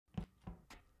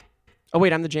Oh,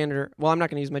 wait, I'm the janitor. Well, I'm not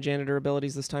going to use my janitor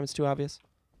abilities this time. It's too obvious.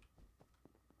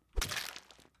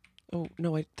 Oh,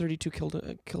 no, I 32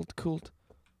 cooled.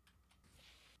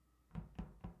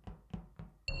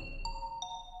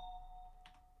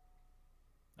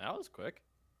 That was quick.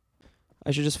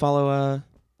 I should just follow,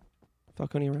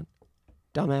 Falcone around.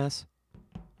 Dumbass.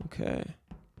 Okay.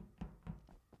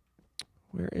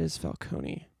 Where is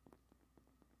Falcone?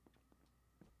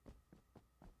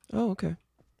 Oh, okay.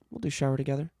 We'll do shower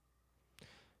together.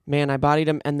 Man, I bodied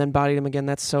him and then bodied him again.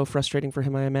 That's so frustrating for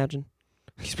him, I imagine.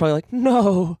 He's probably like,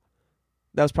 no!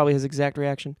 That was probably his exact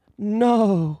reaction.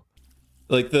 No!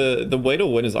 Like, the way to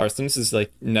win his arsonist is,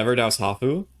 like, never douse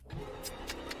Hafu.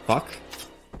 Fuck.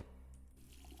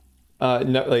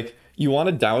 No, like, you want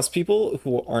to douse people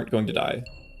who aren't going to die.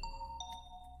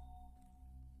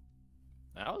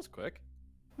 That was quick.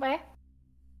 Where?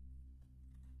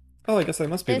 Oh, I guess I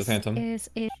must be the Phantom. Is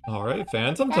it? Alright,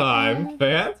 Phantom time!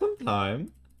 Phantom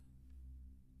time!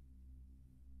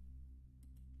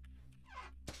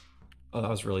 Oh, that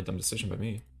was a really dumb decision by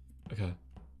me. Okay.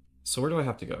 So where do I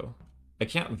have to go? I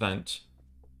can't vent.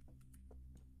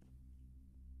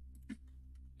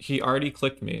 He already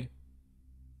clicked me.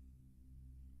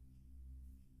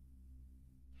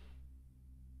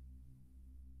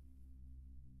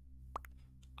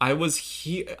 I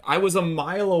was a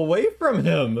mile away from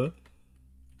him.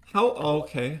 How? Oh,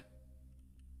 okay.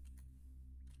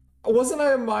 Wasn't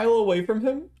I a mile away from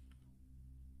him?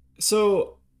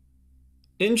 So,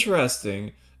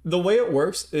 interesting. The way it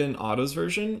works in Otto's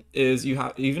version is you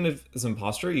have, even if it's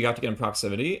imposter, you have to get in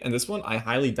proximity. And this one, I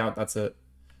highly doubt that's it.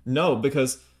 No,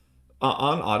 because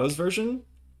on Otto's version,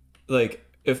 like,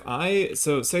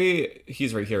 so say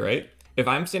he's right here, right? If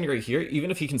I'm standing right here,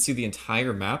 even if he can see the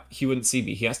entire map, he wouldn't see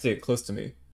me. He has to get close to me.